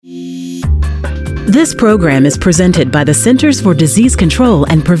This program is presented by the Centers for Disease Control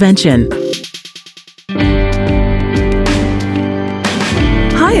and Prevention.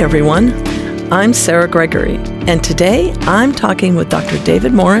 Hi, everyone. I'm Sarah Gregory, and today I'm talking with Dr.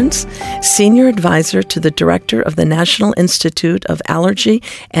 David Morens, Senior Advisor to the Director of the National Institute of Allergy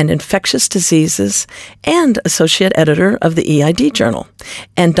and Infectious Diseases and Associate Editor of the EID Journal,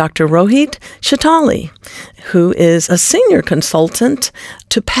 and Dr. Rohit Chitale, who is a Senior Consultant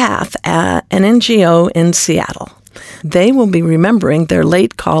to PATH at an NGO in Seattle. They will be remembering their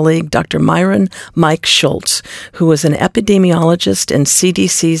late colleague, Dr. Myron Mike Schultz, who was an epidemiologist in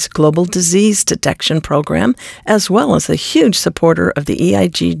CDC's Global Disease Detection Program, as well as a huge supporter of the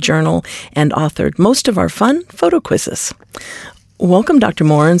EID Journal and authored most of our fun photo quizzes. Welcome, Dr.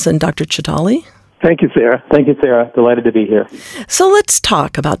 Morens and Dr. Chitale. Thank you, Sarah. Delighted to be here. So let's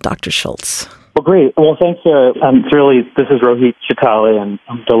talk about Dr. Schultz. Well, great. Well, thanks, Sarah. This is Rohit Chitale, and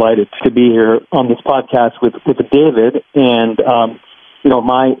I'm delighted to be here on this podcast with David. And,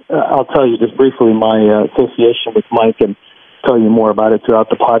 I'll tell you just briefly my association with Mike and tell you more about it throughout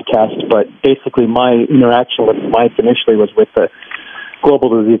the podcast. But basically, my interaction with Mike initially was with the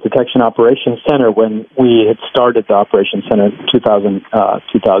Global Disease Detection Operations Center when we had started the Operations Center in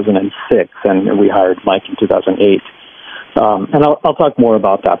 2006, and we hired Mike in 2008. And I'll talk more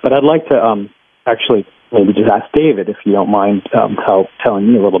about that. But I'd like to actually maybe just ask David, if you don't mind, telling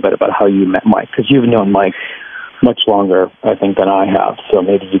me a little bit about how you met Mike, because you've known Mike much longer, I think, than I have. So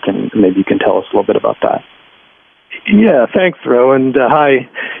maybe you can tell us a little bit about that. Yeah, thanks, Ro, and hi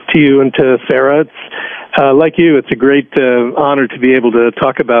to you and to Sarah. It's like you, it's a great honor to be able to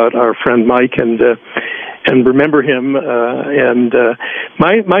talk about our friend Mike and remember him.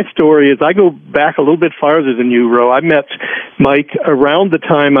 My story is I go back a little bit farther than you, Ro. I met Mike around the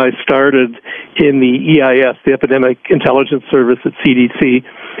time I started in the EIS, the Epidemic Intelligence Service at CDC,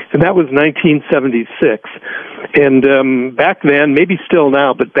 and that was 1976. And back then, maybe still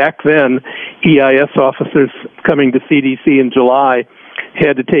now, but back then, EIS officers coming to CDC in July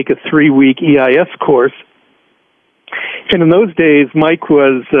had to take a 3-week EIS course. And in those days, Mike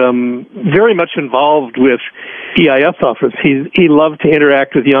was very much involved with EIS officers. He loved to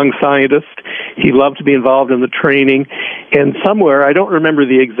interact with young scientists. He loved to be involved in the training. And somewhere, I don't remember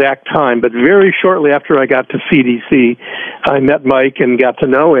the exact time, but very shortly after I got to CDC, I met Mike and got to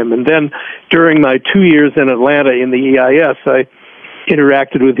know him. And then during my 2 years in Atlanta in the EIS, I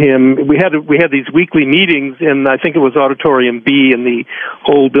interacted with him. We had these weekly meetings in, I think it was Auditorium B in the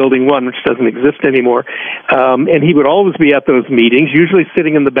old Building 1, which doesn't exist anymore. And he would always be at those meetings, usually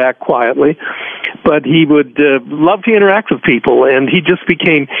sitting in the back quietly. But he would love to interact with people, and he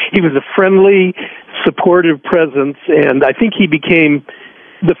was a friendly, supportive presence, and I think he became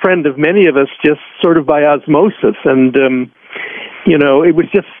the friend of many of us just sort of by osmosis. And,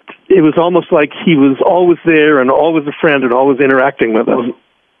 it was almost like he was always there and always a friend and always interacting with us.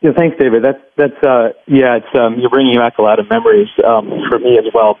 Yeah, thanks, David. You're bringing back a lot of memories for me as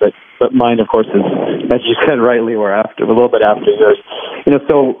well. But mine, of course, is, as you said rightly, a little bit after yours.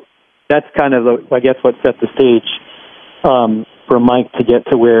 So that's kind of what set the stage for Mike to get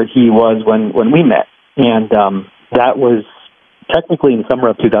to where he was when we met, and that was technically in the summer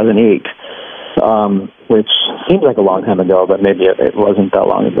of 2008. Which seems like a long time ago, but maybe it wasn't that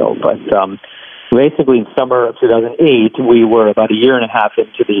long ago. But basically, in summer of 2008, we were about a year and a half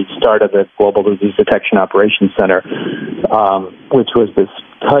into the start of the Global Disease Detection Operations Center, which was this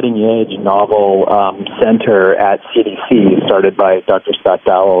cutting-edge, novel center at CDC, started by Dr. Scott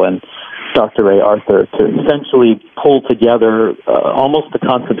Dowell and Dr. Ray Arthur, to essentially pull together almost the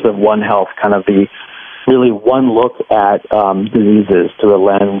concept of One Health, kind of the really one look at diseases through a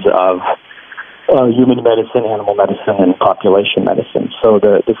lens of human medicine, animal medicine, and population medicine. So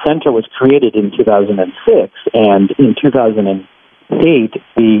the center was created in 2006, and in 2008,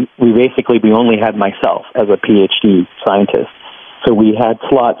 we only had myself as a PhD scientist. So we had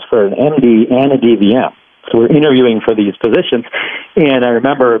slots for an MD and a DVM. So we're interviewing for these positions, and I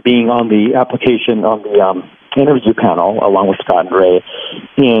remember being on the application on the interview panel along with Scott and Ray,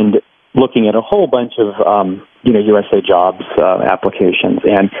 and looking at a whole bunch of USA Jobs applications,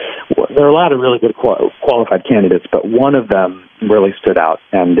 and there are a lot of really good qualified candidates, but one of them really stood out,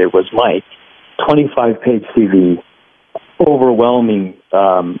 and it was Mike. 25-page CV, overwhelming,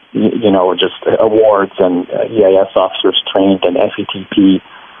 just awards and EIS officers trained and FETP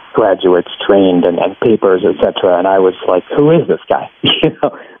graduates trained and papers, etc. And I was like, who is this guy?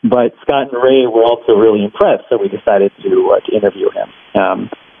 But Scott and Ray were also really impressed, so we decided to interview him.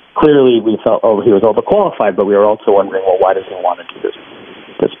 Clearly, we felt, he was overqualified, but we were also wondering, well, why does he want to do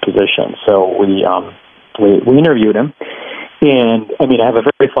this position? So we interviewed him, And, I mean, I have a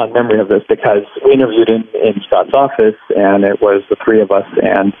very fond memory of this because we interviewed in Scott's office, and it was the three of us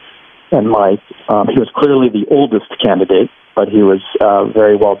and Mike. He was clearly the oldest candidate, but he was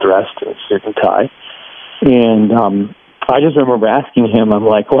very well-dressed in suit and tie. And I just remember asking him, I'm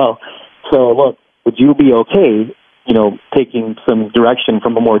like, well, so look, would you be okay, taking some direction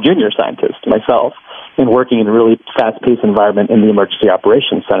from a more junior scientist, myself, and working in a really fast-paced environment in the Emergency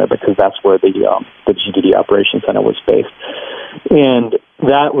Operations Center, because that's where the GDD Operations Center was based. And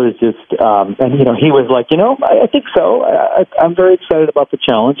that was just, he was like, I think so. I'm very excited about the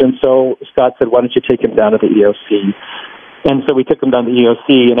challenge. And so Scott said, why don't you take him down to the EOC? And so we took him down to the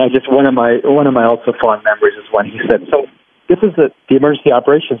EOC, and one of my also fond memories is when he said, so this is the Emergency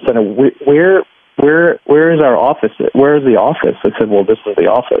Operations Center. Where is our office? Where is the office? I said, well, this is the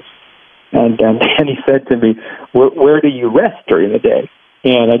office. And he said to me, where do you rest during the day?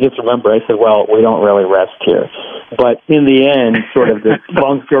 And I just remember, I said, well, we don't really rest here. But in the end, sort of this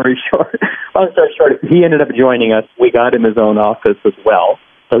long story short, he ended up joining us. We got him his own office as well.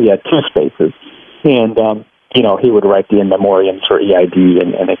 So he had two spaces. And, he would write the Memoriam for EID,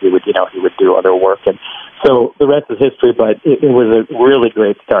 and he would do other work. And so the rest is history, but it was a really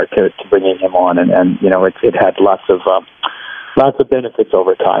great start to bringing him on. And it had lots of benefits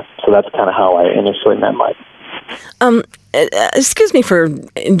over time. So that's kind of how I initially met Mike. Excuse me for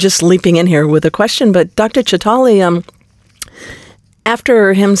just leaping in here with a question, but Dr. Chitale,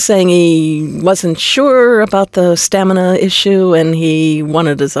 after him saying he wasn't sure about the stamina issue and he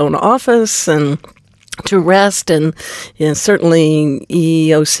wanted his own office and to rest, and certainly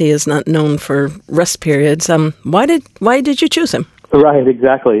EOC is not known for rest periods, why did you choose him? Right,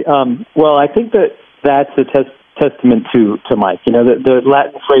 exactly. Well, I think that's a testament to Mike. The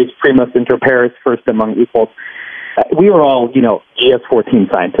Latin phrase primus inter pares, first among equals. We were all,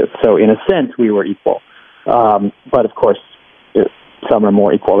 GS-14 scientists, so in a sense we were equal. But of course, some are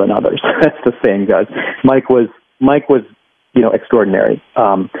more equal than others. That's the saying goes. Mike was extraordinary.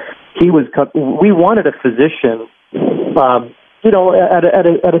 We wanted a physician, at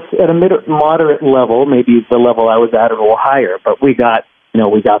a moderate level, maybe the level I was at or a little higher, but we got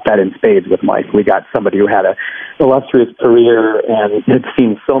that in spades with Mike. We got somebody who had an illustrious career and had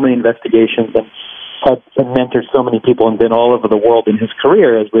seen so many investigations and had mentored so many people and been all over the world in his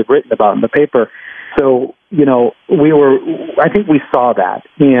career, as we've written about in the paper. So, I think we saw that.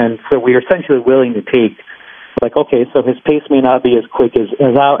 And so we were essentially willing to take, okay, so his pace may not be as quick as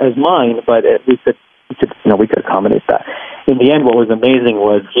mine, but we could accommodate that. In the end, what was amazing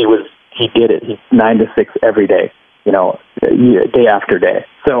was he did it. He's 9 to 6 every day, day after day.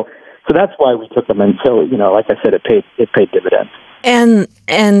 So that's why we took him. And so, like I said, it paid dividends. And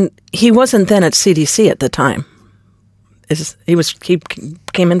he wasn't then at CDC at the time. He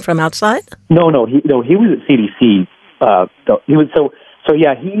came in from outside? No. He was at CDC. He was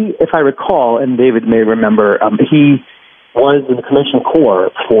he, if I recall, and David may remember, he was in the Commissioned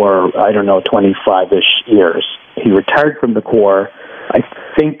Corps for 25-ish years. He retired from the Corps. I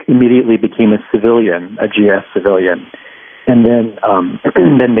think immediately became a civilian, a GS civilian, and then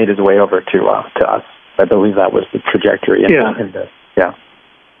then made his way over to us. I believe that was the trajectory. Yeah.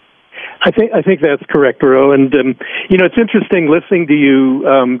 I think that's correct, Ro. And it's interesting listening to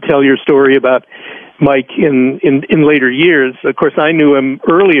you tell your story about Mike in later years. Of course, I knew him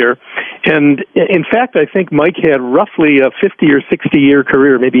earlier, and in fact, I think Mike had roughly a 50 or 60-year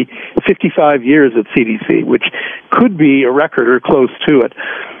career, maybe 55 years at CDC, which could be a record or close to it.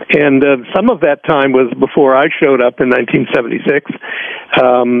 And some of that time was before I showed up in 1976.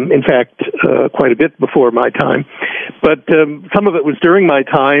 In fact, quite a bit before my time. But some of it was during my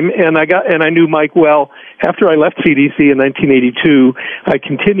time, and I knew Mike well. After I left CDC in 1982, I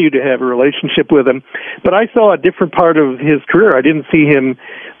continued to have a relationship with him. But I saw a different part of his career. I didn't see him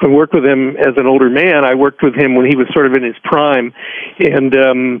and work with him as an older man. I worked with him when he was sort of in his prime. And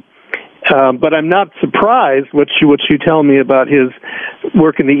but I'm not surprised what you tell me about his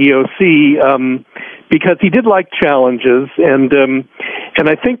work in the EOC, because he did like challenges, and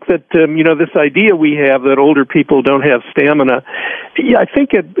I think that this idea we have that older people don't have stamina. Yeah, I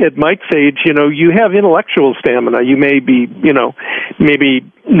think at Mike's age, you have intellectual stamina. You may be, maybe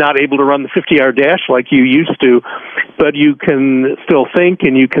not able to run the 50-yard dash like you used to, but you can still think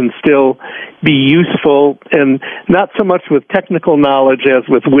and you can still be useful, and not so much with technical knowledge as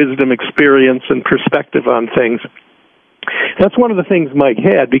with wisdom, experience, and perspective on things. That's one of the things Mike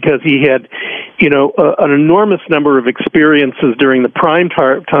had, because he had, an enormous number of experiences during the prime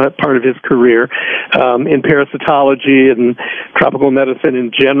part of his career in parasitology and tropical medicine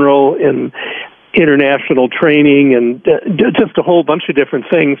in general, and international training and just a whole bunch of different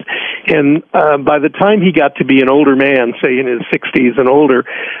things. And by the time he got to be an older man, say in his 60s and older,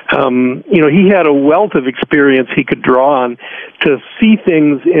 he had a wealth of experience he could draw on to see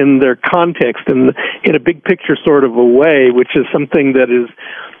things in their context and in a big picture sort of a way, which is something that is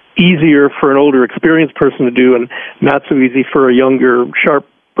easier for an older, experienced person to do and not so easy for a younger, sharp,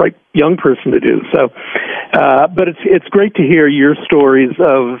 bright young person to do. So, but it's great to hear your stories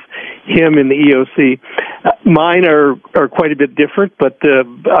of him in the EOC. Mine are quite a bit different, but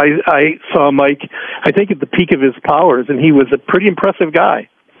I saw Mike, I think, at the peak of his powers, and he was a pretty impressive guy.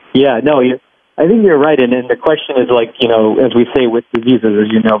 Yeah, no, I think you're right, and the question is, like, as we say with diseases,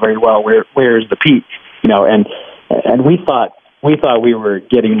 as you know very well, where is the peak? And we thought we were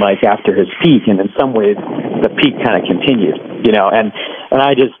getting Mike after his peak, and in some ways the peak kind of continued, and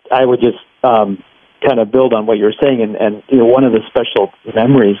I would just kind of build on what you were saying, and one of the special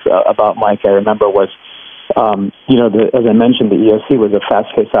memories about Mike I remember was, as I mentioned, the EOC was a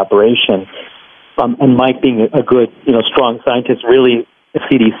fast-paced operation, and Mike being a good, strong scientist, really, the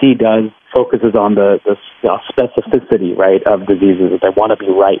CDC focuses on the specificity, right, of diseases. They want to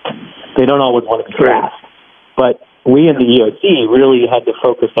be right. They don't always want to be fast, but we in the EOC really had to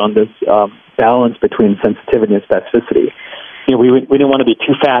focus on this balance between sensitivity and specificity. We didn't want to be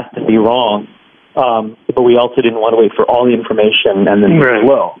too fast and be wrong, but we also didn't want to wait for all the information and then be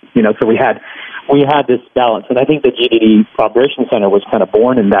slow. So we had this balance, and I think the GDD Operations Center was kind of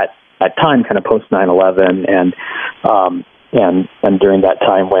born in that time, kind of post 9/11, and during that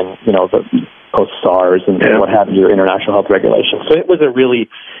time when the post SARS and what have you, international health regulations. So it was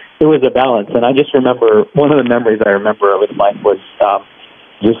a balance, and I just remember one of the memories I remember with Mike was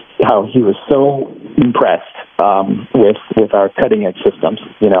just how he was so impressed with our cutting edge systems,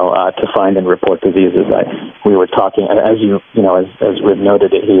 to find and report diseases. We were talking, as we've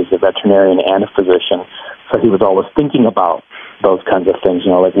noted, he's a veterinarian and a physician, so he was always thinking about those kinds of things.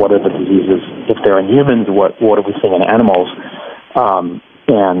 Like, what are the diseases if they're in humans? What are we seeing in animals?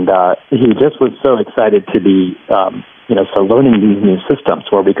 And he just was so excited to be, so learning these new systems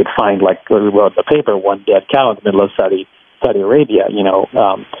where we could find, like we wrote in the paper, one dead cow in the middle of Saudi Arabia.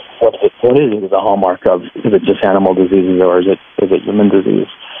 What is it? Is it a hallmark of? Is it just animal diseases or is it human disease?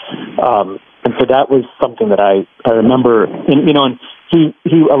 And so that was something that I remember. And he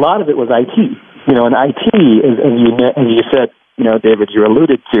a lot of it was IT. And IT is, as you said, David, you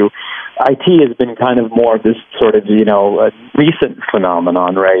alluded to, IT has been kind of more this sort of, a recent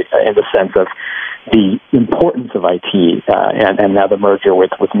phenomenon, right, in the sense of the importance of IT and now the merger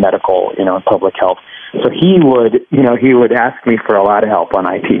with medical, and public health. So he would ask me for a lot of help on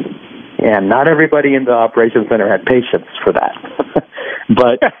IT. And not everybody in the operations center had patience for that.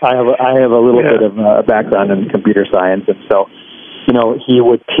 But I have a little bit of a background in computer science, and so, he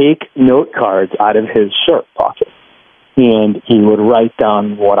would take note cards out of his shirt pocket, and he would write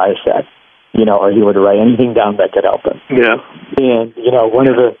down what I said, or he would write anything down that could help him. Yeah. And,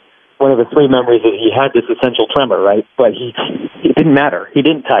 one of the three memories is he had this essential tremor, right? But it didn't matter. He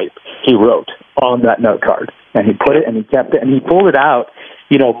didn't type. He wrote on that note card, and he put it, and he kept it, and he pulled it out,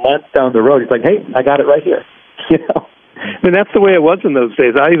 months down the road. He's like, hey, I got it right here, I mean, that's the way it was in those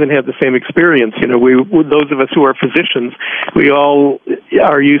days. I even had the same experience. Those of us who are physicians, we all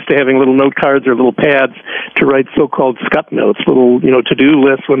are used to having little note cards or little pads to write so-called scut notes, little, to-do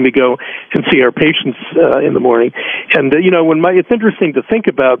lists when we go and see our patients in the morning. And, it's interesting to think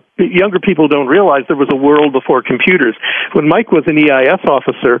about, younger people don't realize there was a world before computers. When Mike was an EIS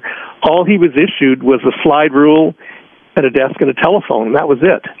officer, all he was issued was a slide rule and a desk and a telephone, and that was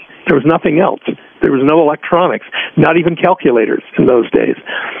it. There was nothing else. There was no electronics, not even calculators in those days.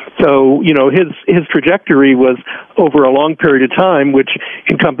 So, his trajectory was over a long period of time, which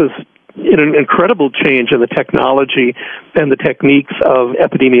encompassed an incredible change in the technology and the techniques of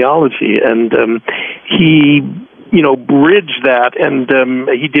epidemiology. And he, bridged that, and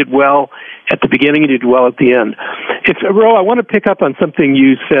he did well at the beginning, he did well at the end. Ro, I want to pick up on something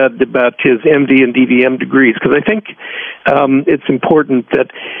you said about his MD and DVM degrees, because I think it's important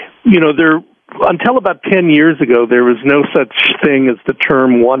that, until about 10 years ago, there was no such thing as the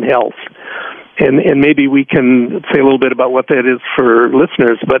term One Health. And maybe we can say a little bit about what that is for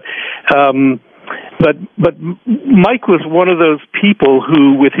listeners. But Mike was one of those people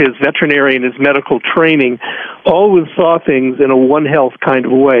who, with his veterinary and his medical training, always saw things in a One Health kind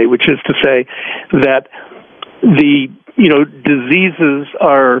of way, which is to say that the diseases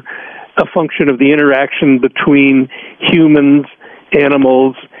are a function of the interaction between humans,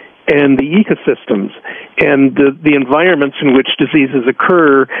 animals, and the ecosystems and the environments in which diseases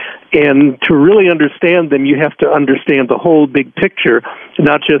occur. And to really understand them, you have to understand the whole big picture,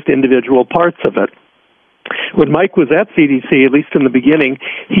 not just individual parts of it. When Mike was at CDC, at least in the beginning,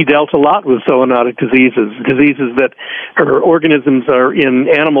 he dealt a lot with zoonotic diseases that are organisms are in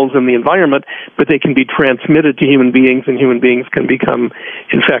animals in the environment, but they can be transmitted to human beings, and human beings can become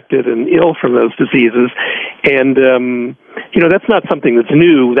infected and ill from those diseases. And that's not something that's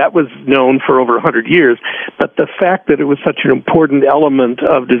new. That was known for over 100 years. But the fact that it was such an important element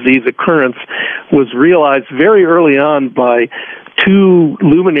of disease occurrence was realized very early on by two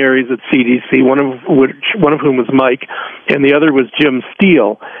luminaries at CDC, one of whom was Mike, and the other was Jim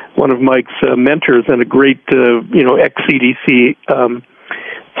Steele, one of Mike's mentors and a great, ex-CDC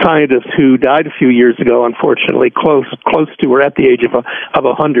scientist who died a few years ago, unfortunately, close to or at the age of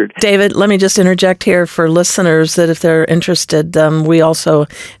 100. David, let me just interject here for listeners that if they're interested, we also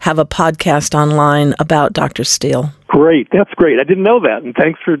have a podcast online about Dr. Steele. Great, that's great. I didn't know that, and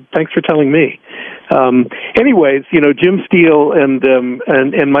thanks for telling me. Anyways, Jim Steele and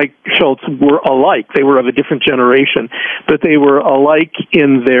Mike Schultz were alike. They were of a different generation, but they were alike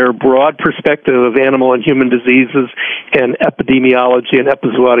in their broad perspective of animal and human diseases and epidemiology and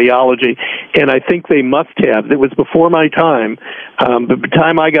epizootiology, and I think they must have. It was before my time, but by the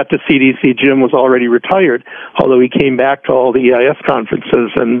time I got to CDC, Jim was already retired, although he came back to all the EIS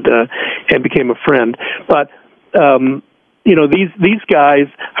conferences and became a friend. But these guys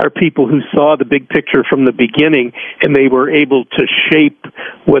are people who saw the big picture from the beginning, and they were able to shape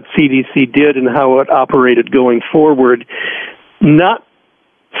what CDC did and how it operated going forward, not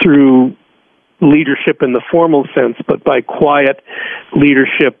through leadership in the formal sense, but by quiet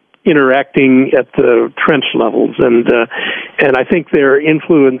leadership interacting at the trench levels. And I think their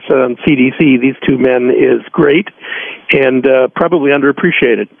influence on CDC, these two men, is great and probably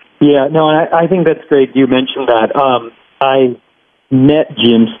underappreciated. Yeah, no, I think that's great. You mentioned that. I met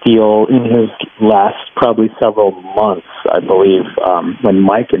Jim Steele in his last probably several months, I believe, when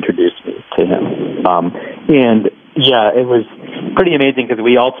Mike introduced me to him. And yeah, it was pretty amazing because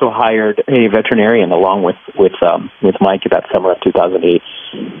we also hired a veterinarian along with Mike that summer of 2008.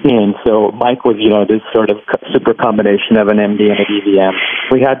 And so Mike was, this sort of super combination of an MD and a DVM.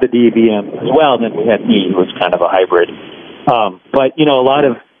 We had the DVM as well, and then we had me, who was kind of a hybrid. But, a lot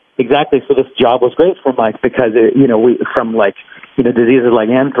of exactly. So this job was great for Mike because, diseases like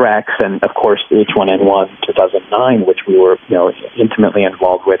anthrax and, of course, H1N1 2009, which we were, intimately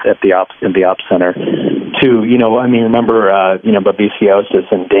involved with in the ops center, to, remember, babesiosis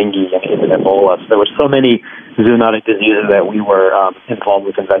and dengue and even Ebola. So there were so many zoonotic diseases that we were involved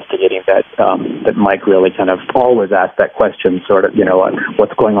with investigating that Mike really kind of always asked that question, sort of,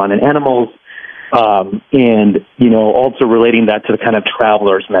 what's going on in animals. And also relating that to the kind of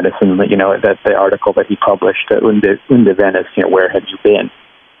traveler's medicine, that the article that he published into Venice, where have you been,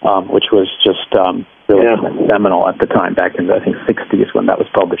 which was just really seminal at the time, back in the, I think, 60s when that was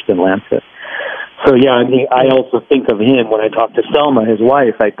published in Lancet. So, I also think of him, when I talk to Selma, his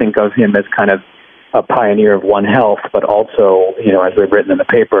wife, I think of him as kind of a pioneer of One Health, but also, as we've written in the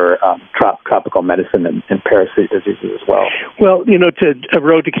paper, tropical medicine and parasite diseases as well. Well,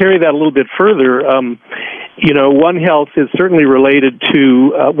 to carry that a little bit further, One Health is certainly related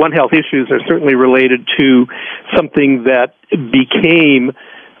to, One Health issues are certainly related to something that became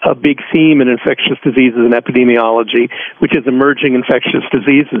a big theme in infectious diseases and epidemiology, which is emerging infectious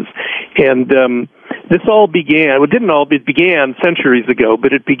diseases. And this all began, it began centuries ago,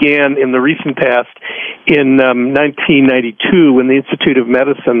 but it began in the recent past in 1992 when the Institute of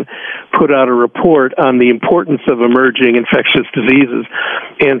Medicine put out a report on the importance of emerging infectious diseases.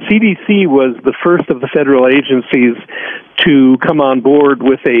 And CDC was the first of the federal agencies to come on board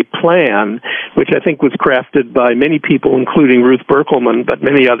with a plan, which I think was crafted by many people, including Ruth Berkelman, but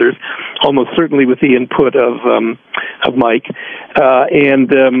many others, almost certainly with the input of Mike.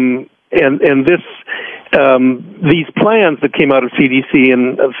 These plans that came out of CDC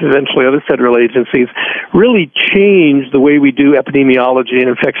and eventually other federal agencies really changed the way we do epidemiology and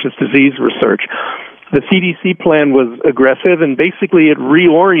infectious disease research. The CDC plan was aggressive, and basically it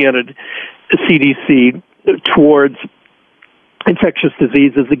reoriented CDC towards infectious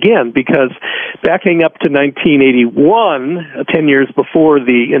diseases again, because backing up to 1981, 10 years before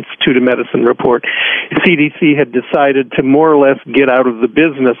the Institute of Medicine report, CDC had decided to more or less get out of the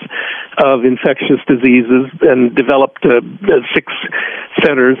business of infectious diseases and developed 5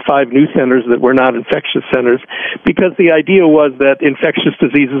 new centers that were not infectious centers, because the idea was that infectious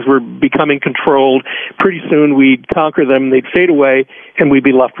diseases were becoming controlled. Pretty soon we'd conquer them, they'd fade away, and we'd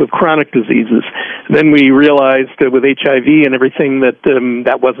be left with chronic diseases. Then we realized with HIV and everything everything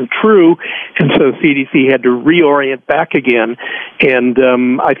that wasn't true, and so CDC had to reorient back again. And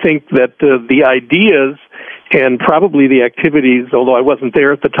I think that the ideas and probably the activities, although I wasn't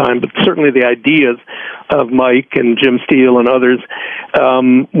there at the time, but certainly the ideas of Mike and Jim Steele and others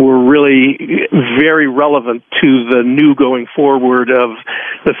were really very relevant to the new going forward of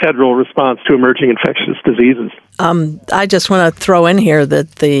the federal response to emerging infectious diseases. I just want to throw in here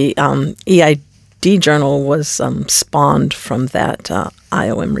that the EID journal was spawned from that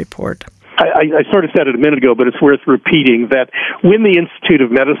IOM report. I sort of said it a minute ago, but it's worth repeating that when the Institute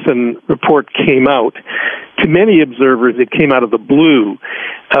of Medicine report came out, to many observers, it came out of the blue.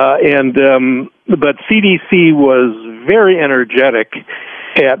 But CDC was very energetic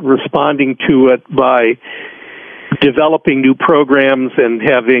at responding to it by developing new programs and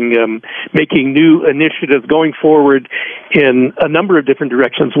making new initiatives going forward in a number of different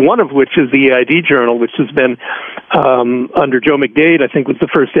directions, one of which is the EID Journal, which has been under Joe McDade, I think, was the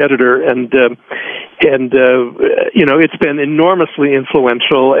first editor, and it's been enormously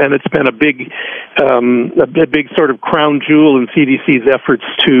influential, and it's been a big sort of crown jewel in CDC's efforts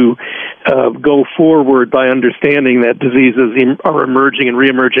to go forward by understanding that diseases are emerging and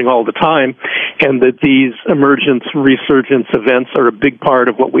reemerging all the time, and that these resurgence events are a big part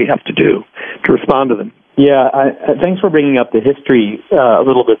of what we have to do to respond to them. Yeah, thanks for bringing up the history a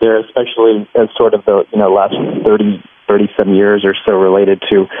little bit there, especially as sort of the last 30-some years or so related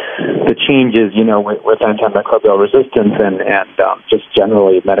to the changes, with antimicrobial resistance and just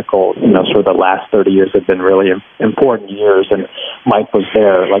generally medical, sort of the last 30 years have been really important years, and Mike was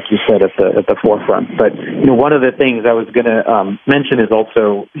there, like you said, at the forefront. But, one of the things I was going to mention is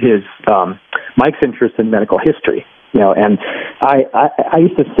also his Mike's interest in medical history, and I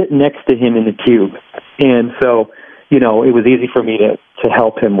used to sit next to him in the cube, and so, it was easy for me to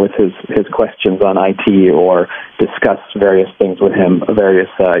help him with his questions on IT or discuss various things with him, various,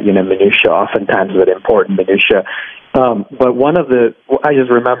 minutiae, oftentimes with important minutiae. But I just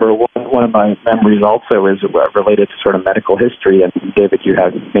remember one of my memories also is related to sort of medical history, and David, you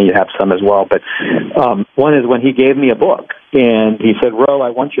may have some as well. But one is when he gave me a book, and he said, "Ro, I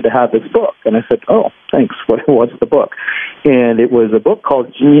want you to have this book." And I said, "Oh, thanks. What's the book?" And it was a book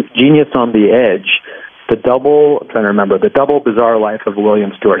called Genius on the Edge. The Double Bizarre Life of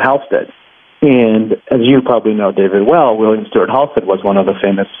William Stewart Halsted. And as you probably know, David, well, William Stewart Halsted was one of the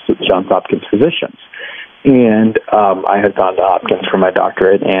famous Johns Hopkins physicians. And I had gone to Hopkins for my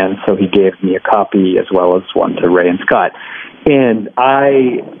doctorate, and so he gave me a copy as well as one to Ray and Scott. And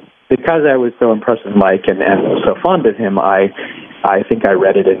because I was so impressed with Mike and so fond of him, I think I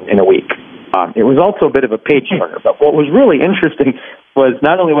read it in a week. It was also a bit of a page turner, but what was really interesting was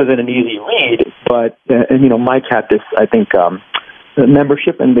not only was it an easy read, but Mike had this, I think,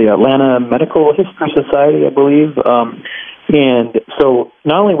 membership in the Atlanta Medical History Society, I believe, and so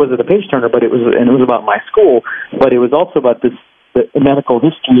not only was it a page turner, but it was about my school, but it was also about the medical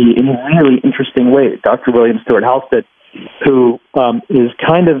history in a really interesting way. Dr. William Stewart Halsted, who is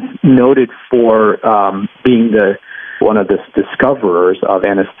kind of noted for being one of the discoverers of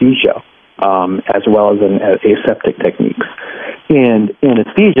anesthesia. As well as aseptic techniques. And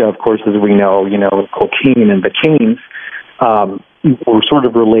anesthesia, of course, as we know, cocaine and the canes, sort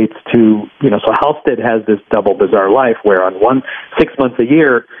of relates to, so Halsted has this double bizarre life where on 6 months a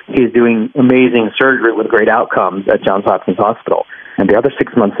year, he's doing amazing surgery with great outcomes at Johns Hopkins Hospital. And the other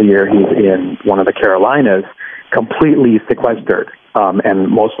 6 months a year, he's in one of the Carolinas, completely sequestered, and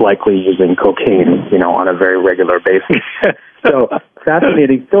most likely using cocaine, on a very regular basis. So,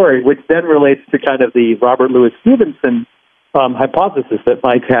 fascinating story, which then relates to kind of the Robert Louis Stevenson hypothesis that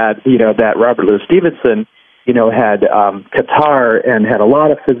Mike had, that Robert Louis Stevenson, had catarrh and had a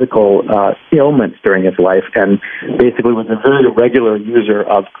lot of physical ailments during his life, and basically was a very regular user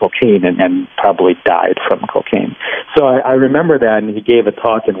of cocaine and probably died from cocaine. So I remember that, and he gave a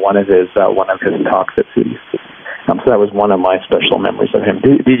talk in one of his talks at CDC. So that was one of my special memories of him.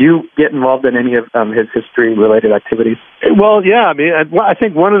 Did you get involved in any of his history-related activities? Well, yeah. I mean, I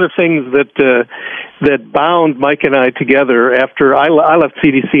think one of the things that bound Mike and I together after I left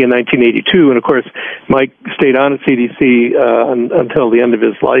CDC in 1982, and of course, Mike stayed on at CDC until the end of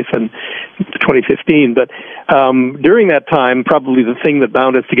his life in 2015. But during that time, probably the thing that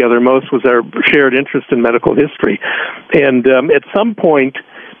bound us together most was our shared interest in medical history. And at some point,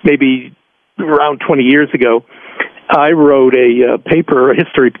 maybe around 20 years ago, I wrote a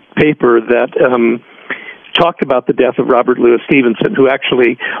history paper that talked about the death of Robert Louis Stevenson, who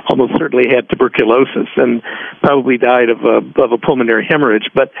actually almost certainly had tuberculosis and probably died of a pulmonary hemorrhage.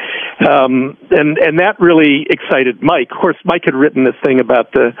 But and that really excited Mike. Of course, Mike had written this thing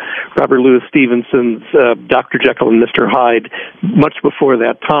about the Robert Louis Stevenson's Dr. Jekyll and Mr. Hyde much before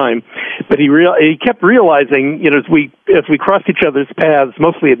that time. But he kept realizing, as we crossed each other's paths,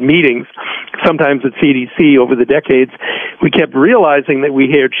 mostly at meetings, sometimes at CDC over the decades, we kept realizing that we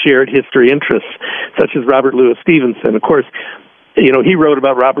had shared history interests, such as Robert Louis Stevenson. Of course, he wrote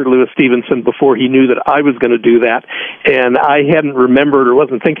about Robert Louis Stevenson before he knew that I was going to do that, and I hadn't remembered or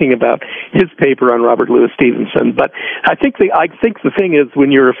wasn't thinking about his paper on Robert Louis Stevenson. But I think the thing is,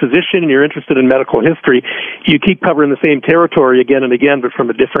 when you're a physician and you're interested in medical history, you keep covering the same territory again and again, but from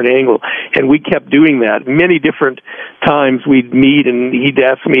a different angle. And we kept doing that. Many different times we'd meet, and he'd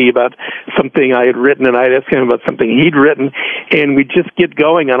ask me about something I had written, and I'd ask him about something he'd written, and we'd just get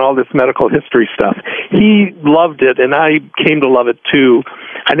going on all this medical history stuff. He loved it, and I came to love it too.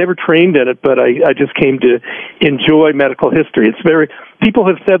 I never trained in it, but I just came to enjoy medical history. People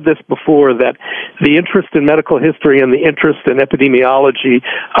have said this before, that the interest in medical history and the interest in epidemiology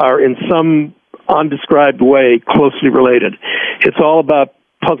are in some undescribed way closely related. It's all about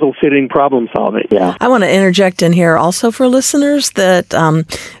puzzle-fitting problem solving. Yeah. I want to interject in here also for listeners that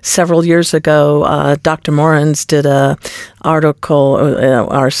several years ago, Dr. Morens did an article,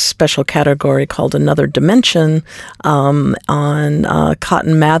 our special category called Another Dimension, on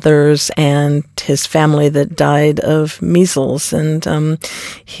Cotton Mathers and his family that died of measles. And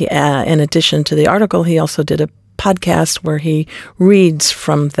he, in addition to the article, he also did a podcast where he reads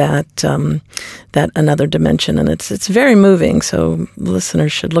from that Another Dimension, and it's very moving. So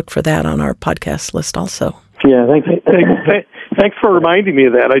listeners should look for that on our podcast list also. Yeah, thanks for reminding me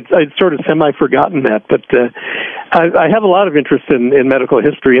of that. I'd sort of semi-forgotten that, but I have a lot of interest in medical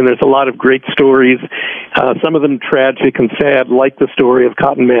history, and there's a lot of great stories, some of them tragic and sad, like the story of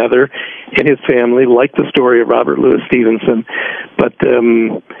Cotton Mather and his family, like the story of Robert Louis Stevenson. But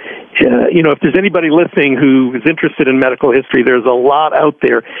if there's anybody listening who is interested in medical history, there's a lot out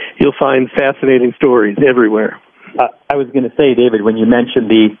there. You'll find fascinating stories everywhere. I was going to say, David, when you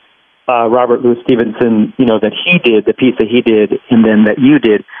mentioned the Robert Louis Stevenson, that he did, the piece that he did, and then that you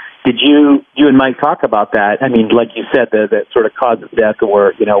did you and Mike talk about that? I mean, like you said, the sort of cause of death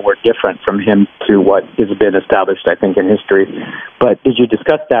were different from him to what has been established, I think, in history. But did you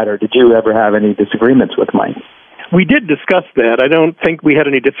discuss that, or did you ever have any disagreements with Mike? We did discuss that. I don't think we had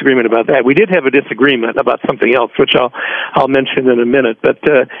any disagreement about that. We did have a disagreement about something else, which I'll mention in a minute. But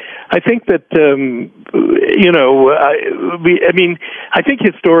I think that I think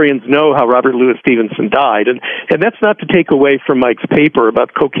historians know how Robert Louis Stevenson died, and that's not to take away from Mike's paper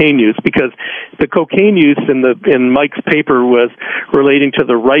about cocaine use, because the cocaine use in Mike's paper was relating to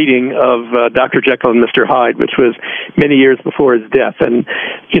the writing of Dr. Jekyll and Mr. Hyde, which was many years before his death. And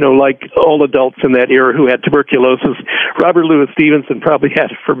like all adults in that era who had tuberculosis, Robert Louis Stevenson probably had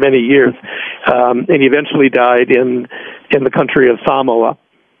it for many years, and he eventually died in the country of Samoa.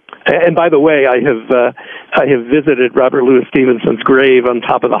 And by the way, I have visited Robert Louis Stevenson's grave on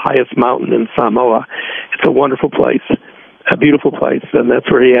top of the highest mountain in Samoa. It's a wonderful place, a beautiful place, and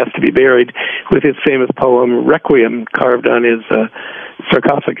that's where he has to be buried with his famous poem Requiem carved on his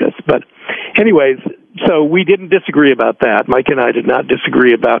sarcophagus. But anyways, so we didn't disagree about that. Mike and I did not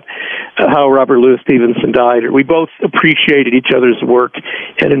disagree about how Robert Louis Stevenson died. We both appreciated each other's work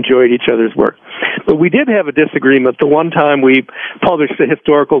and enjoyed each other's work. But we did have a disagreement the one time we published a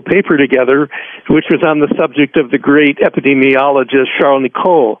historical paper together, which was on the subject of the great epidemiologist Charles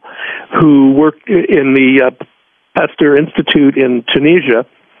Nicole, who worked in the Pasteur Institute in Tunisia,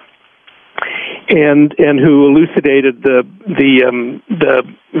 and who elucidated the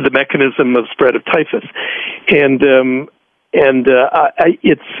mechanism of spread of typhus.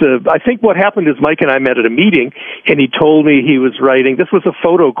 I think what happened is Mike and I met at a meeting, and he told me he was writing. This was a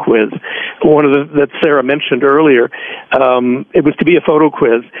photo quiz, one of that Sarah mentioned earlier. It was to be a photo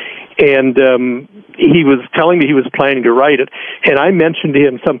quiz, and he was telling me he was planning to write it. And I mentioned to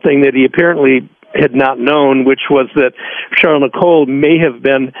him something that he apparently had not known, which was that Charles Nicole may have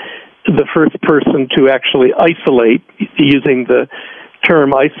been the first person to actually isolate, using the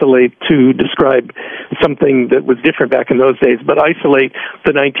term isolate to describe something that was different back in those days, but isolate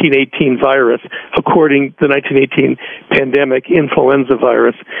the 1918 virus, the 1918 pandemic influenza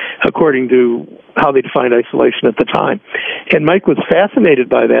virus, according to how they defined isolation at the time. And Mike was fascinated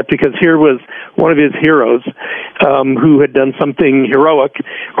by that, because here was one of his heroes who had done something heroic,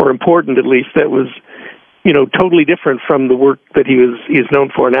 or important at least, that was totally different from the work that he's known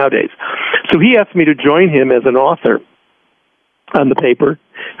for nowadays. So he asked me to join him as an author on the paper,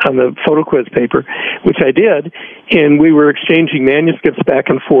 the photo quiz paper, which I did, and we were exchanging manuscripts back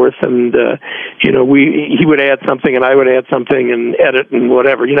and forth, and he would add something and I would add something and edit and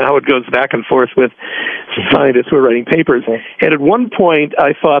whatever. You know how it goes back and forth with scientists who are writing papers. And at one point,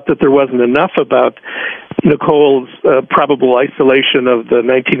 I thought that there wasn't enough about Nicole's probable isolation of the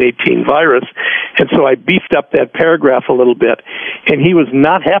 1918 virus, and so I beefed up that paragraph a little bit, and he was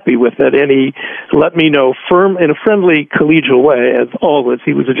not happy with it, and he let me know in a friendly, collegial way, as always.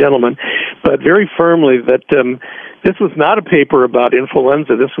 He was a gentleman, but very firmly that this was not a paper about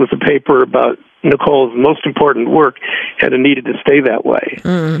influenza. This was a paper about Nicole's most important work, and it needed to stay that way.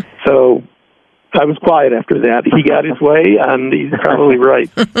 Mm. So I was quiet after that. He got his way, and he's probably right.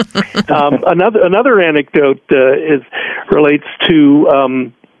 Another anecdote relates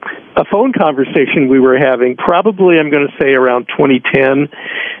to a phone conversation we were having. Probably, I'm going to say around 2010.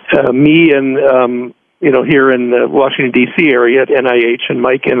 Me and here in the Washington D.C. area at NIH, and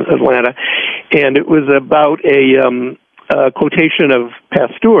Mike in Atlanta, and it was about a quotation of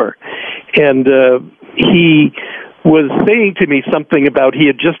Pasteur, and he was saying to me something about he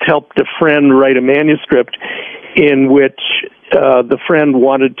had just helped a friend write a manuscript in which the friend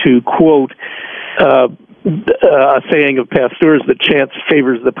wanted to quote a saying of Pasteur's that chance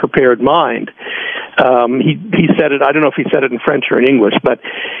favors the prepared mind. He said it. I don't know if he said it in French or in English, but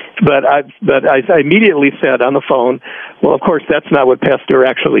I immediately said on the phone, well, of course, that's not what Pasteur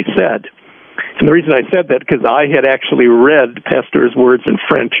actually said. And the reason I said that because I had actually read Pasteur's words in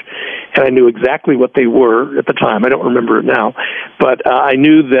French, and I knew exactly what they were at the time. I don't remember it now, but I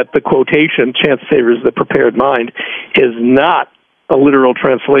knew that the quotation, chance favors the prepared mind, is not a literal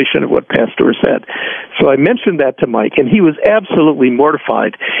translation of what Pasteur said. So I mentioned that to Mike, and he was absolutely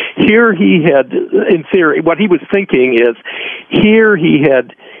mortified. Here he had, in theory, what he was thinking is, here he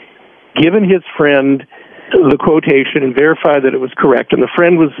had given his friend the quotation and verified that it was correct, and the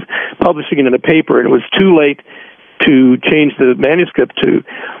friend was publishing it in a paper, and it was too late to change the manuscript to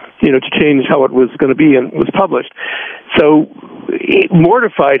change how it was going to be, and it was published. So,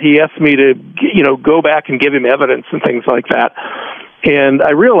 mortified, he asked me to, go back and give him evidence and things like that. And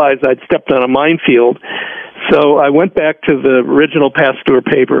I realized I'd stepped on a minefield, so I went back to the original Pasteur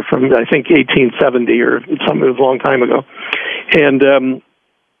paper from, I think, 1870 or something. It was a long time ago. And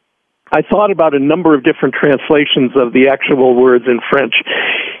I thought about a number of different translations of the actual words in French,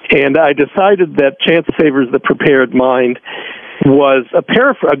 and I decided that chance favors the prepared mind was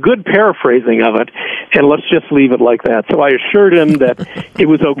a good paraphrasing of it, and let's just leave it like that. So I assured him that it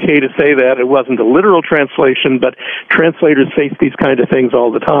was okay to say that. It wasn't a literal translation, but translators face these kind of things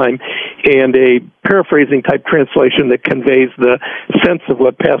all the time, and a paraphrasing type translation that conveys the sense of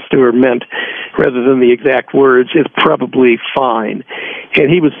what Pasteur meant rather than the exact words is probably fine. And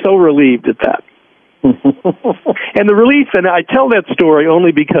he was so relieved at that. And the relief, and I tell that story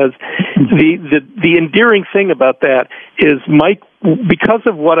only because the endearing thing about that is Mike, because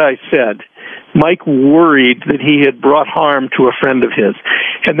of what I said, Mike worried that he had brought harm to a friend of his,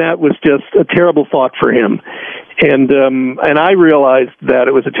 and that was just a terrible thought for him. And I realized that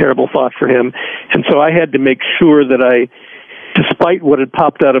it was a terrible thought for him, and so I had to make sure that despite what had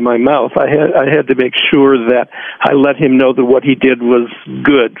popped out of my mouth, I had to make sure that I let him know that what he did was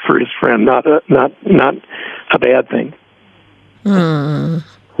good for his friend, not a bad thing.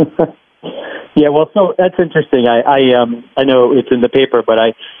 Yeah, well, so that's interesting. I know it's in the paper, but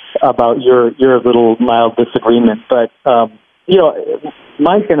about your little mild disagreement. But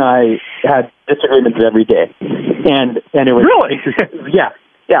Mike and I had disagreements every day, and it was really yeah.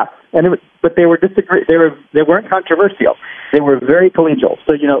 But they were they weren't controversial. They were very collegial.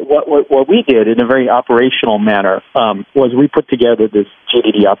 So what we did in a very operational manner was we put together this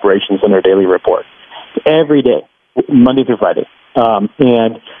GDD operations center daily report every day, Monday through Friday,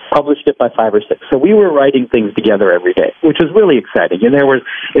 and published it by 5 or 6. So we were writing things together every day, which was really exciting. And there were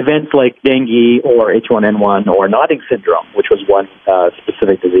events like dengue or H1N1 or nodding syndrome, which was one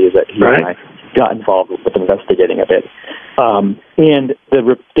specific disease that he and I got involved with investigating a bit. And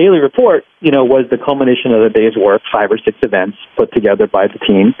the daily report, was the culmination of the day's work, 5 or 6 events put together by the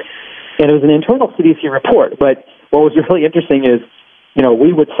team. And it was an internal CDC report. But what was really interesting is,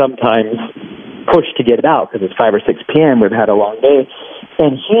 we would sometimes push to get it out because it's 5 or 6 p.m. We've had a long day.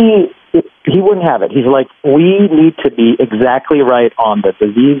 And he wouldn't have it. He's like, we need to be exactly right on the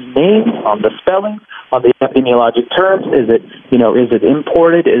disease names, on the spelling, on the epidemiologic terms. Is it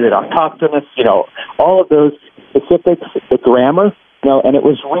imported? Is it autochthonous? All of those specifics, the grammar. And it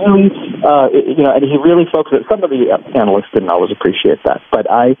was really, and he really focused it. Some of the analysts didn't always appreciate that, but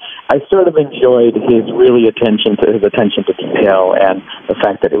I sort of enjoyed his attention to detail and the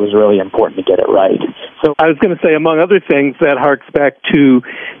fact that it was really important to get it right. So I was going to say, among other things, that harks back to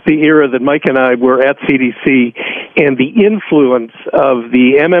the era that Mike and I were at CDC and the influence of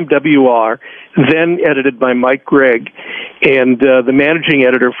the MMWR, then edited by Mike Gregg, and the managing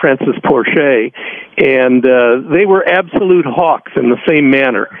editor, Francis Porcher, and they were absolute hawks in the same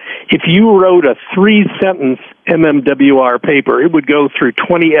manner. If you wrote a 3-sentence MMWR paper, it would go through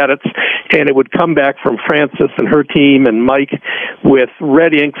 20 edits, and it would come back from Francis and her team and Mike with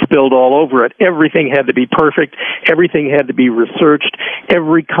red ink spilled all over it. Everything had to be perfect. Everything had to be researched.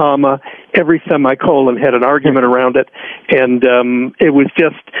 Every comma, every semicolon had an argument around it, and it was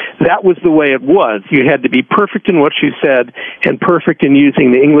just, that was the way it was. You had to be perfect in what you said and perfect in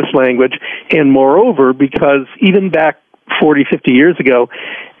using the English language, and moreover, because even back 40, 50 years ago,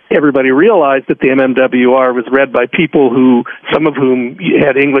 everybody realized that the MMWR was read by people who, some of whom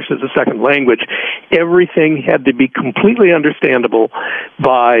had English as a second language. Everything had to be completely understandable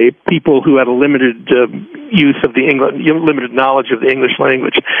by people who had a limited use of the limited knowledge of the English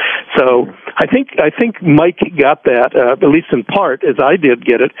language. So I think Mike got that, at least in part, as I did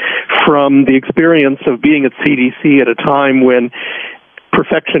get it, from the experience of being at CDC at a time when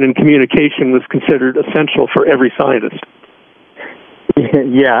perfection in communication was considered essential for every scientist.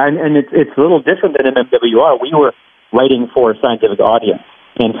 Yeah, and it's a little different than MMWR. We were writing for a scientific audience,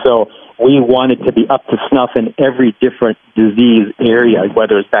 and so we wanted to be up to snuff in every different disease area,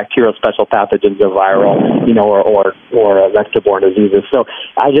 whether it's bacterial, special pathogens, or viral, or vector-borne diseases. So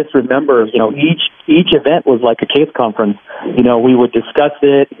I just remember, each event was like a case conference. We would discuss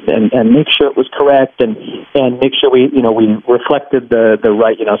it and make sure it was correct, and make sure we reflected the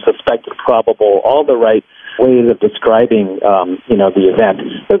right, suspected, probable, all the right ways of describing, the event.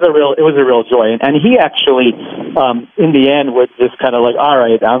 It was a real joy, and he actually, in the end, was just kind of like, all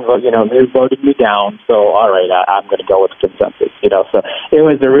right, they voted me down, so all right, I'm going to go with consensus. So it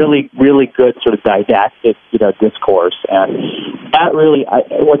was a really, really good sort of didactic, discourse, and that really,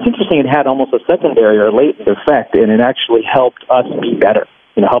 what's interesting, it had almost a secondary or latent effect, and it actually helped us be better.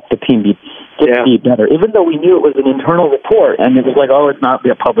 Help the team be better. Even though we knew it was an internal report, and it was like, it's not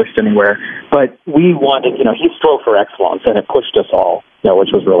yet published anywhere. But we wanted, he strove for excellence, and it pushed us all,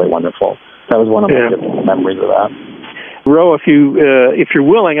 which was really wonderful. That was one of my good memories of that. Ro, if you're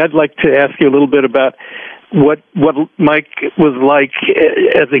willing, I'd like to ask you a little bit about what Mike was like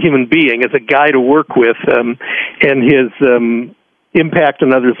as a human being, as a guy to work with, and his impact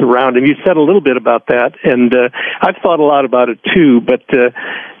on others around him. You said a little bit about that, and I've thought a lot about it too, but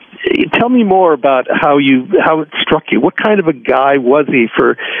tell me more about how it struck you. What kind of a guy was he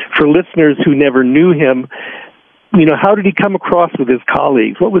for listeners who never knew him? How did he come across with his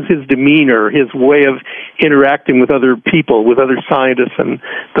colleagues? What was his demeanor, his way of interacting with other people, with other scientists and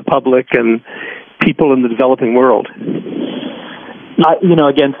the public and people in the developing world?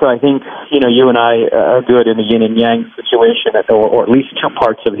 Again, so I think, you and I are good in the yin and yang situation, or at least two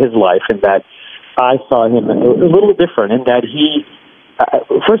parts of his life, in that I saw him a little different, in that he,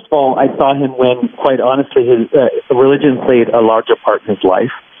 first of all, I saw him when, quite honestly, his religion played a larger part in his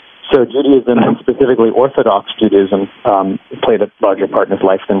life. So Judaism, and specifically Orthodox Judaism, played a larger part in his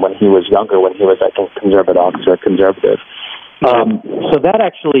life than when he was younger, when he was, I think, conservative. So that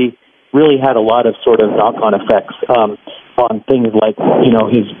actually really had a lot of sort of knock-on effects on things like,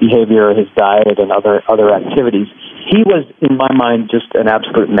 his behavior, his diet, and other activities. He was, in my mind, just an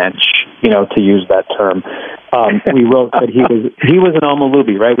absolute mensch, to use that term. We wrote that he was an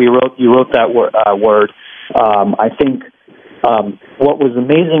Alma-Lubi, right? You wrote that word. I think what was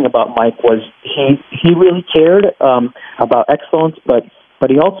amazing about Mike was he really cared about excellence, but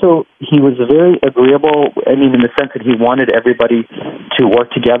he was very agreeable. I mean, in the sense that he wanted everybody to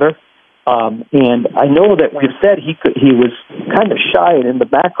work together. And I know that we've said he was kind of shy and in the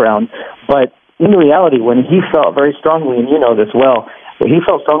background, but in reality, when he felt very strongly, and you know this well, when he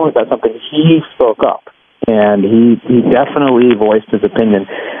felt strongly about something, he spoke up, and he definitely voiced his opinion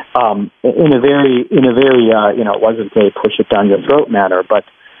in a very it wasn't a push it down your throat manner, but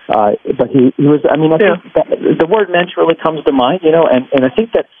he was. I mean, I think that the word mensch really comes to mind, and I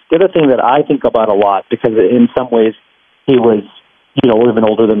think that the other thing that I think about a lot, because in some ways he was, even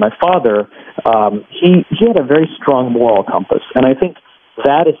older than my father, he had a very strong moral compass. And I think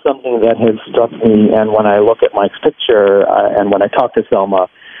that is something that has struck me. And when I look at Mike's picture and when I talk to Selma,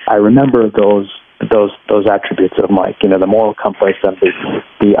 I remember those attributes of Mike, the moral compass and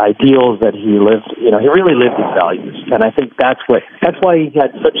the ideals that he lived. He really lived his values. And I think that's why he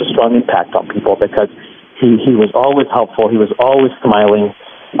had such a strong impact on people, because he was always helpful. He was always smiling.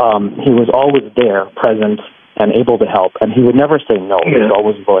 He was always there, present, and able to help, and he would never say no. He was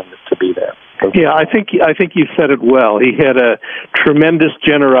always willing to be there. Yeah, I think you said it well. He had a tremendous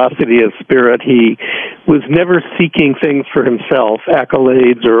generosity of spirit. He was never seeking things for himself,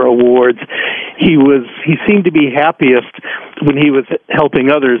 accolades or awards. He seemed to be happiest when he was helping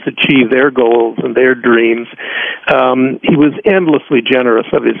others achieve their goals and their dreams. He was endlessly generous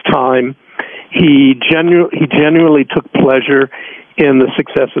of his time. He genuinely took pleasure in the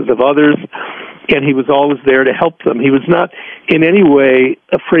successes of others, and he was always there to help them. He was not in any way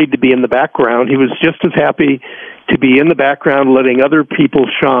afraid to be in the background. He was just as happy to be in the background letting other people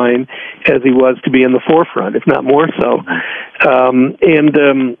shine as he was to be in the forefront, if not more so.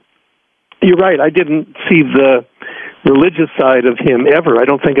 You're right, I didn't see the religious side of him ever. I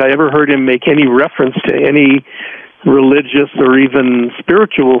don't think I ever heard him make any reference to any religious or even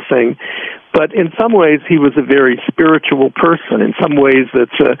spiritual thing. But in some ways, he was a very spiritual person. In some ways,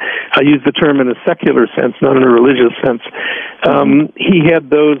 I use the term in a secular sense, not in a religious sense. He had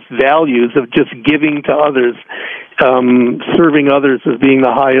those values of just giving to others, serving others as being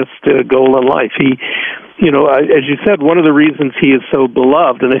the highest goal in life. He, as you said, one of the reasons he is so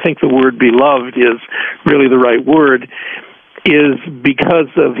beloved, and I think the word beloved is really the right word, is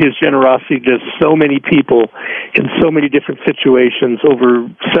because of his generosity to so many people in so many different situations over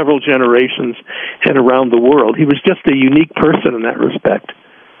several generations and around the world. He was just a unique person in that respect.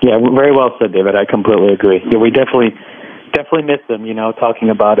 Yeah, very well said, David. I completely agree. Yeah, we definitely miss him. Talking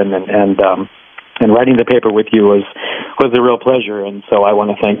about him and writing the paper with you was a real pleasure. And so I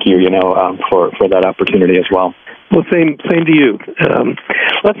want to thank you, for that opportunity as well. Well, same to you.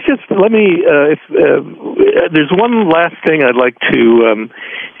 There's one last thing I'd like to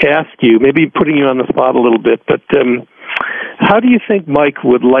ask you, maybe putting you on the spot a little bit, but how do you think Mike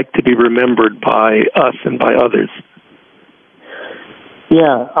would like to be remembered by us and by others?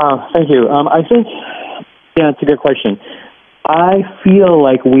 Yeah, thank you. I think, it's a good question. I feel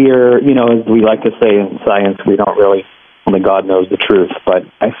like we're, as we like to say in science, we don't really, only God knows the truth, but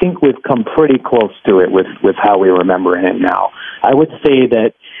I think we've come pretty close to it with how we remember him now. I would say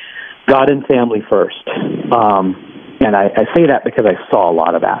that God and family first. And I say that because I saw a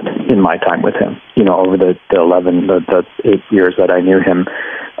lot of that in my time with him, over the 8 years that I knew him,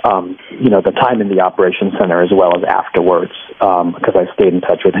 the time in the Operations Center as well as afterwards, because I stayed in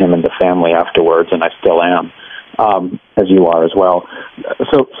touch with him and the family afterwards, and I still am. As you are as well.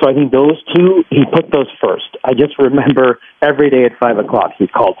 So I think those two, he put those first. I just remember every day at 5 o'clock, he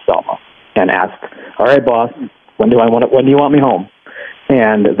called Selma and asked, "All right, boss, when do you want me home?"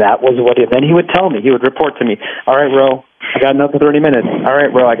 And that was then he would tell me, he would report to me, "All right, Ro, I got another 30 minutes. All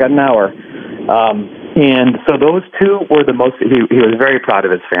right, Ro, I got an hour." And so those two were the most, he was very proud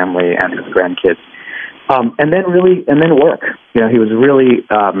of his family and his grandkids. And then work. He was really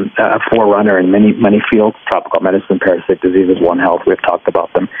a forerunner in many fields: tropical medicine, parasitic diseases, One Health. We've talked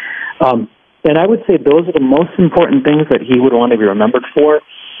about them. And I would say those are the most important things that he would want to be remembered for.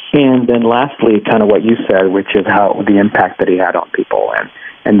 And then lastly, kind of what you said, which is how the impact that he had on people.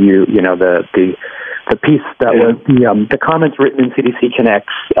 And the piece that was the comments written in CDC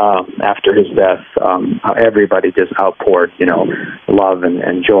Connects after his death, how everybody just outpoured, love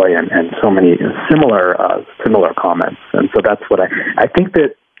and joy and so many similar comments. And so that's what I think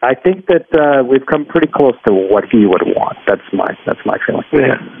that we've come pretty close to what he would want. That's my feeling.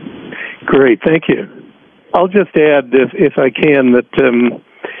 Yeah, great, thank you. I'll just add, if I can, that.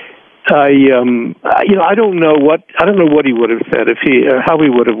 I don't know what he would have said how he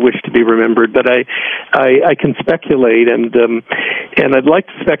would have wished to be remembered, but I can speculate, and I'd like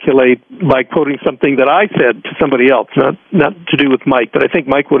to speculate by quoting something that I said to somebody else, not to do with Mike, but I think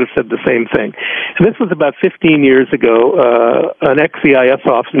Mike would have said the same thing. And this was about 15 years ago. An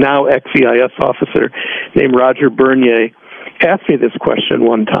now ex-EIS officer named Roger Bernier asked me this question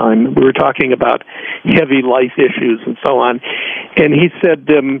one time. We were talking about heavy life issues and so on, and he said,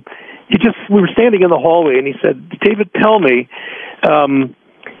 we were standing in the hallway, and he said, "David, tell me,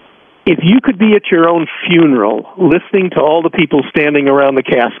 if you could be at your own funeral, listening to all the people standing around the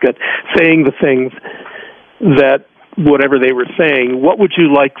casket, saying the things that whatever they were saying, what would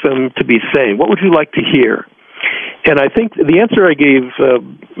you like them to be saying? What would you like to hear?" And I think the answer I gave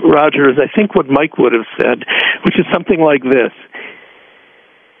Roger is I think what Mike would have said, which is something like this.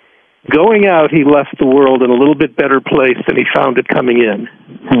 Going out, he left the world in a little bit better place than he found it coming in.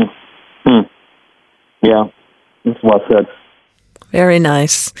 Yeah, that's well said. Very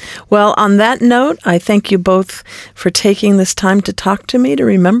nice. Well, on that note, I thank you both for taking this time to talk to me to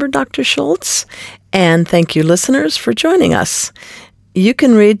remember Dr. Schultz, and thank you, listeners, for joining us. You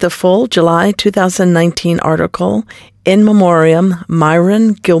can read the full July 2019 article, In Memoriam,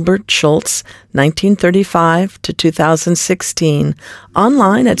 Myron Gilbert Schultz, 1935 to 2016,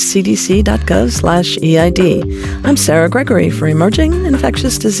 online at cdc.gov/EID. I'm Sarah Gregory for Emerging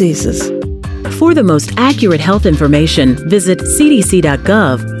Infectious Diseases. For the most accurate health information, visit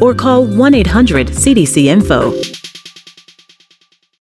cdc.gov or call 1-800-CDC-INFO.